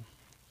to.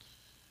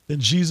 Then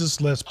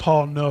Jesus lets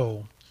Paul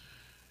know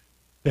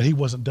that he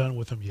wasn't done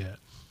with him yet.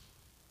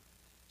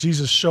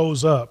 Jesus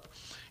shows up,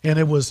 and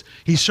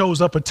he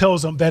shows up and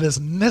tells him that it's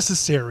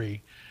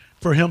necessary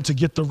for him to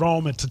get to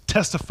Rome and to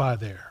testify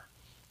there.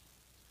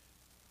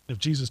 If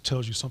Jesus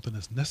tells you something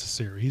is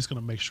necessary, he's going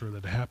to make sure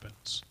that it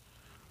happens.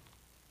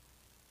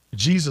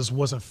 Jesus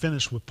wasn't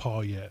finished with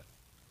Paul yet.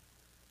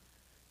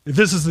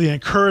 This is the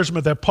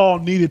encouragement that Paul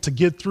needed to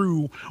get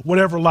through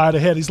whatever lied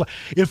ahead. He's like,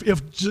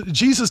 if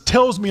Jesus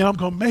tells me I'm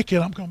going to make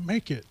it, I'm going to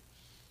make it.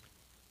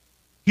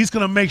 He's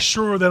going to make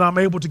sure that I'm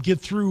able to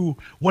get through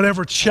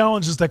whatever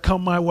challenges that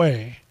come my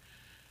way.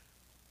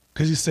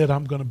 Because he said,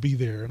 I'm going to be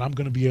there and I'm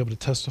going to be able to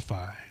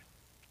testify.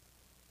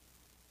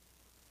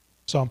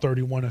 Psalm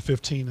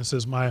 31:15, it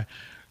says, my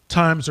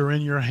times are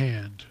in your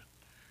hand.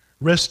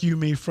 Rescue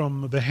me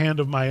from the hand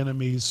of my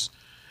enemies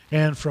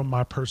and from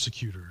my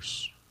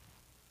persecutors.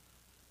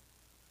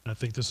 And I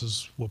think this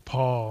is what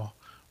Paul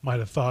might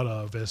have thought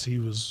of as he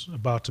was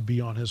about to be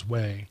on his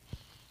way,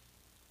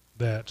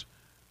 that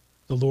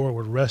the Lord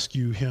would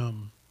rescue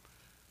him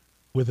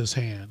with his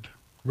hand,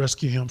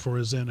 rescue him for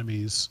his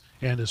enemies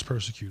and his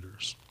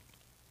persecutors.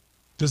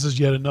 This is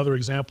yet another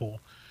example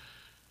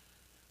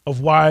of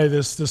why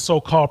this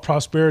so-called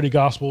prosperity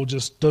gospel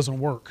just doesn't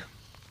work.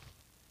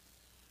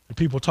 And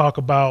people talk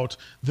about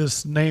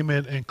this name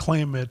it and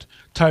claim it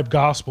type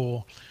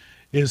gospel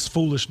is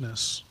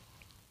foolishness.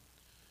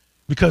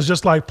 Because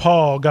just like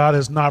Paul, God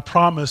has not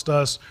promised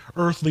us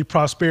earthly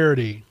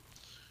prosperity.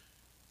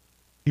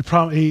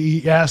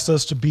 He asked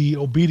us to be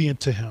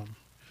obedient to him.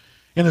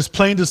 And it's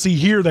plain to see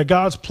here that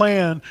God's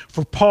plan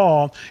for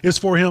Paul is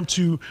for him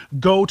to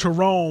go to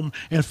Rome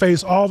and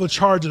face all the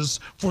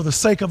charges for the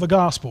sake of the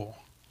gospel.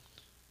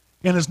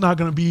 And it's not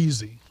going to be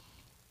easy.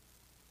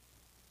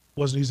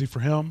 Wasn't easy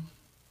for him.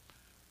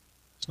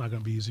 It's not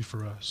going to be easy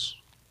for us.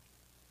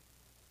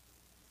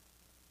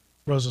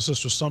 Brothers and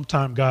sisters,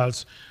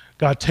 sometimes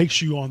God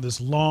takes you on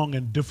this long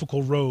and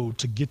difficult road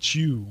to get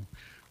you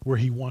where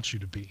he wants you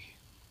to be.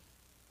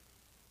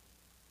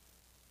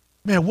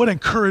 Man, what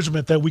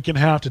encouragement that we can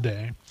have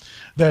today,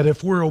 that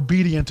if we're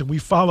obedient and we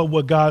follow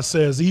what God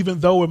says, even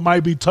though it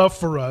might be tough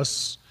for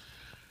us,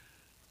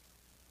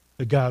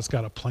 that God's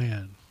got a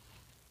plan.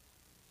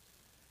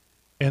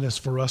 And it's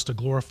for us to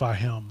glorify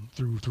him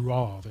through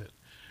all of it.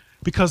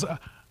 Because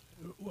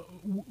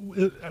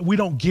we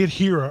don't get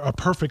here a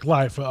perfect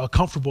life, a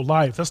comfortable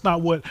life. That's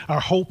not what our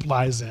hope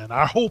lies in.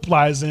 Our hope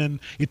lies in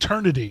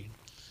eternity.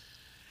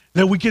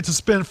 That we get to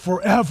spend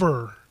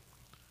forever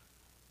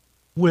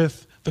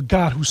with the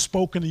God who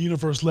spoke and the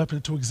universe leapt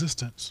into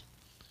existence.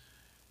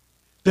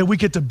 That we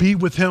get to be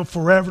with him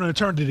forever in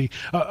eternity.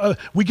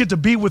 We get to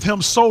be with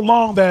him so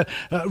long that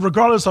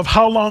regardless of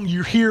how long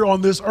you're here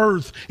on this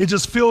earth, it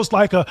just feels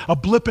like a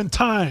blip in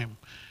time.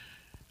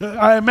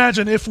 I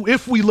imagine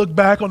if we look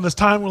back on this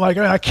time, we're like,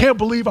 I can't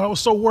believe I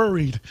was so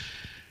worried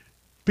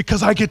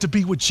because I get to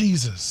be with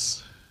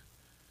Jesus.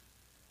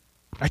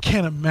 I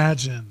can't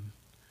imagine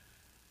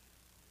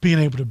being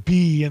able to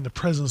be in the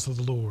presence of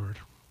the Lord.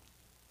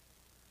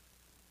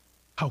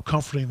 How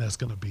comforting that's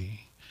going to be.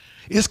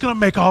 It's going to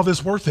make all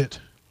this worth it.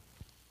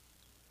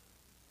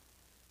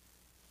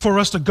 for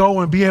us to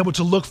go and be able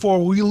to look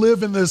forward. We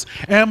live in this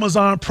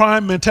Amazon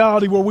Prime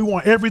mentality where we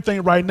want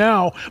everything right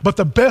now, but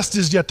the best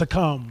is yet to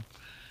come.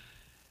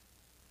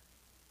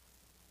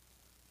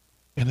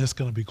 And it's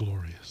going to be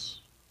glorious.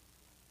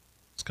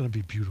 It's going to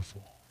be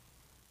beautiful.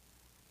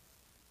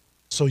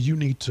 So you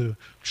need to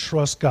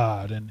trust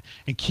God and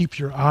keep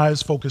your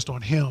eyes focused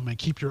on him and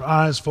keep your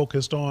eyes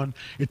focused on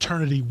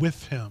eternity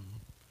with him.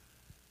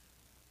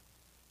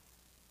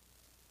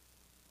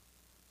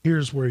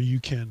 Here's where you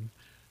can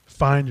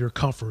find your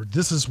comfort.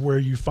 This is where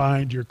you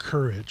find your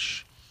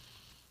courage.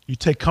 You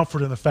take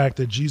comfort in the fact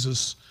that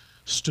Jesus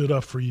stood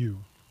up for you.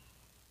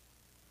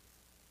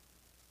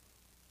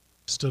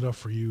 Stood up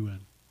for you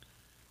and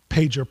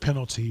paid your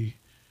penalty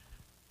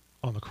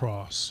on the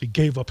cross. He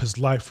gave up his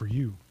life for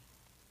you.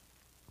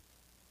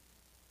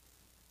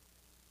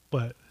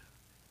 But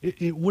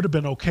it would have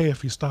been okay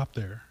if he stopped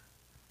there.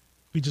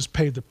 He just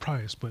paid the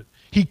price. But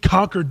he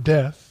conquered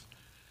death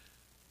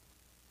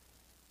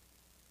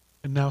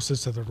and now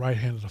sits at the right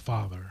hand of the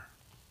Father,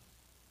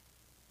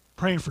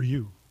 praying for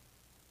you.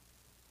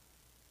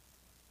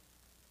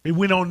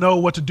 We don't know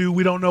what to do.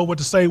 We don't know what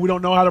to say. We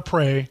don't know how to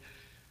pray,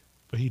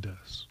 but he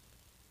does.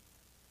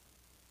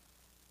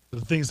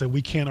 The things that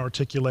we can't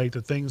articulate,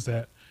 the things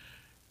that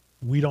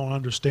we don't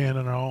understand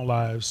in our own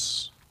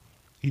lives,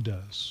 he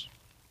does.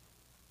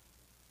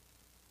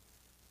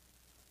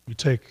 We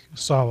take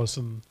solace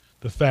in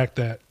the fact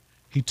that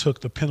he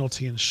took the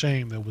penalty and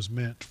shame that was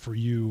meant for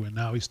you, and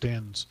now he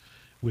stands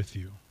with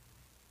you.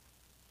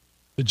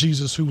 The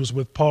Jesus who was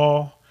with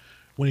Paul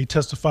when he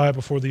testified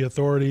before the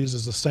authorities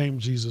is the same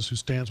Jesus who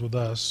stands with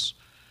us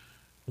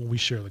when we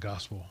share the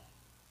gospel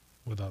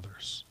with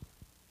others.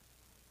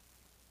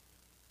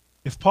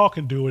 If Paul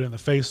can do it in the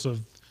face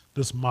of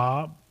this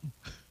mob,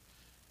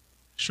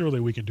 surely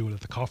we can do it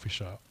at the coffee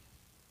shop.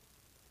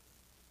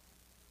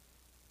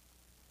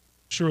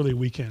 Surely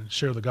we can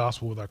share the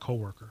gospel with our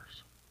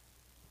coworkers,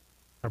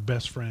 our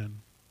best friend,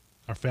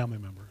 our family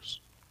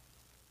members.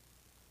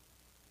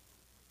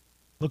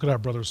 Look at our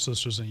brothers and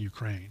sisters in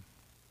Ukraine.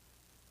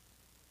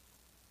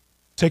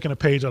 Taking a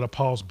page out of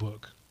Paul's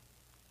book.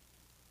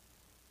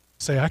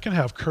 Say, I can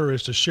have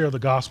courage to share the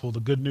gospel, the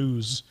good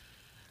news,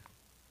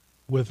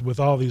 with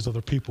all these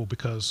other people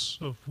because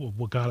of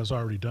what God has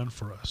already done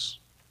for us.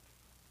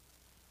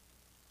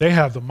 They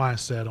have the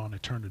mindset on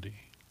eternity.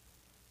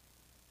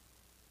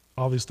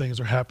 All these things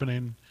are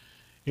happening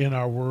in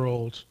our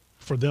world.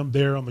 For them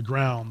there on the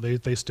ground,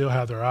 they still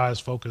have their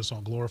eyes focused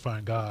on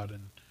glorifying God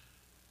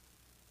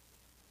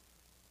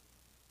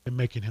and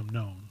making him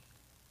known.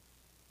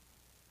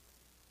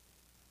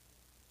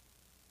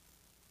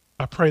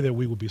 I pray that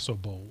we will be so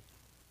bold,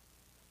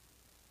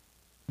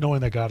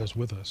 knowing that God is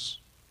with us.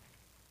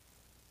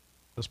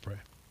 Let's pray.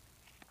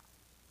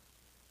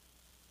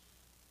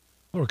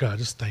 Lord God,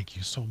 just thank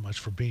you so much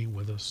for being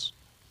with us.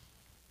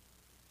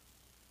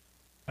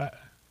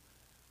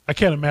 I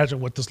can't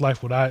imagine what this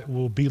life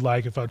will be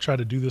like if I try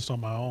to do this on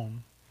my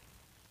own.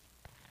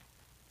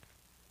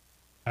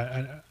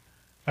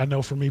 I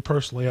know for me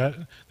personally,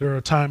 there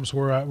are times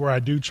where I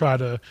do try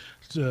to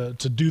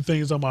do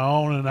things on my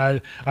own,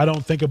 and I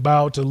don't think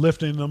about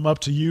lifting them up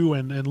to you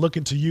and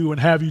looking to you and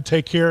have you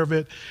take care of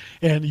it.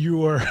 And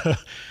you are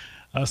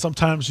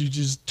sometimes you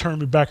just turn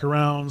me back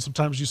around.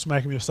 Sometimes you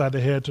smack me upside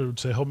the head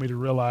to help me to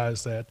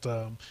realize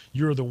that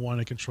you're the one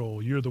in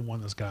control. You're the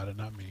one that's got it,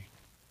 not me.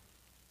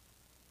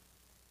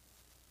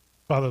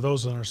 Father,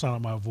 those that are sound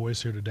of my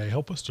voice here today,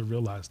 help us to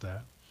realize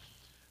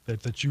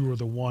that you are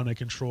the one in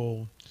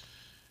control.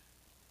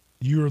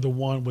 You are the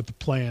one with the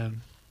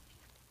plan.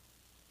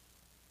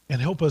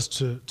 And help us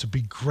to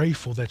be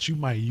grateful that you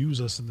might use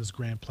us in this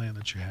grand plan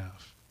that you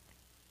have.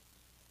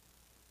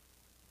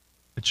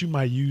 That you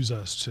might use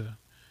us to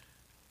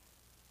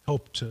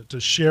help to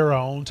share our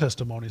own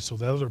testimony so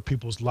that other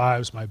people's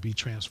lives might be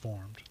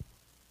transformed.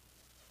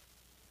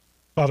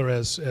 Father,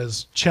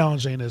 as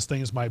challenging as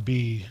things might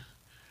be,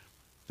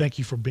 thank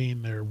you for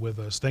being there with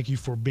us. Thank you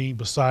for being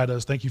beside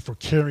us. Thank you for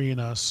carrying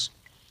us.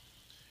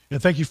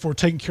 And thank you for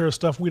taking care of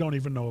stuff we don't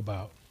even know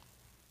about.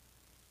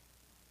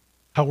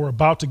 How we're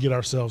about to get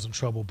ourselves in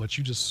trouble, but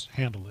you just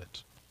handle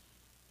it.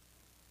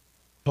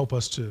 Help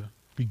us to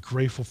be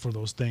grateful for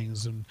those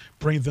things and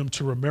bring them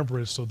to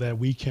remembrance so that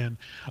we can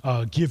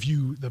give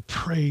you the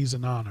praise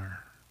and honor.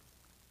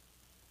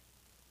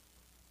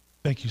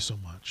 Thank you so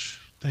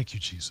much. Thank you,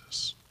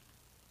 Jesus.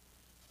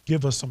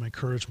 Give us some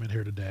encouragement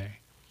here today.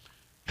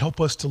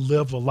 Help us to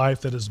live a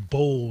life that is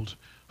bold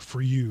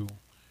for you,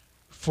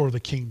 for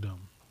the kingdom,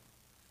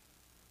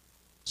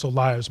 so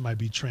lives might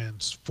be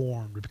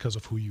transformed because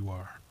of who you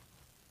are.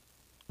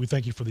 We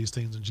thank you for these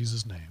things in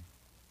Jesus' name.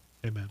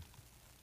 Amen.